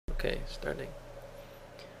Okay, starting.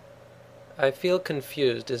 I feel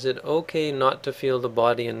confused. Is it okay not to feel the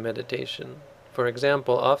body in meditation? For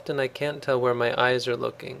example, often I can't tell where my eyes are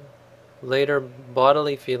looking. Later,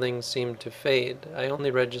 bodily feelings seem to fade. I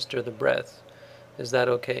only register the breath. Is that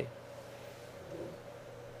okay?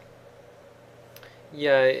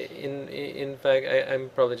 Yeah, in fact,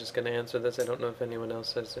 I'm probably just going to answer this. I don't know if anyone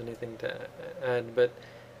else has anything to add, but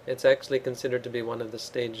it's actually considered to be one of the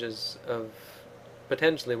stages of,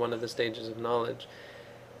 potentially one of the stages of knowledge.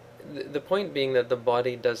 The point being that the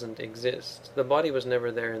body doesn't exist. The body was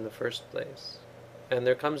never there in the first place. And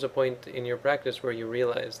there comes a point in your practice where you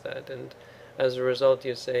realize that, and as a result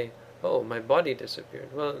you say, oh, my body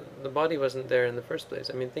disappeared. Well, the body wasn't there in the first place.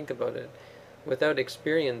 I mean, think about it. Without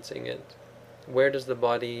experiencing it, where does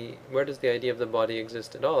the idea of the body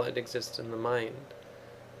exist at all? It exists in the mind.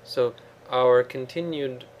 So our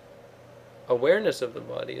continued awareness of the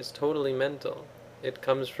body is totally mental. It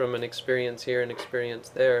comes from an experience here, an experience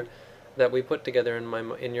there, that we put together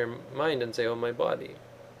in your mind and say, "Oh, my body."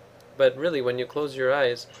 But really, when you close your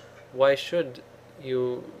eyes, why should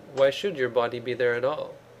why should your body be there at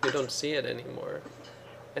all? You don't see it anymore,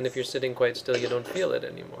 and if you're sitting quite still, you don't feel it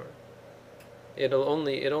anymore. It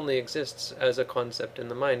only exists as a concept in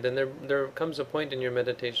the mind, and there comes a point in your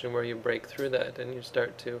meditation where you break through that and you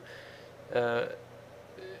start to uh,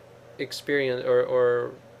 experience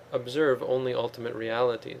or observe only ultimate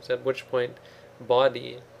realities, at which point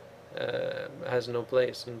body has no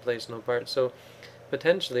place and plays no part. So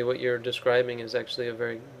potentially what you're describing is actually a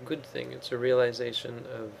very good thing. It's a realization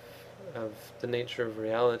of the nature of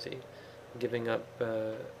reality, giving up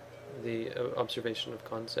the observation of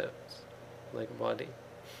concepts like body.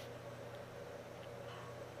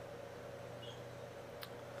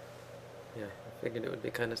 Yeah, I figured it would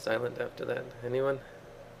be kind of silent after that. Anyone?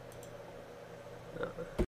 No.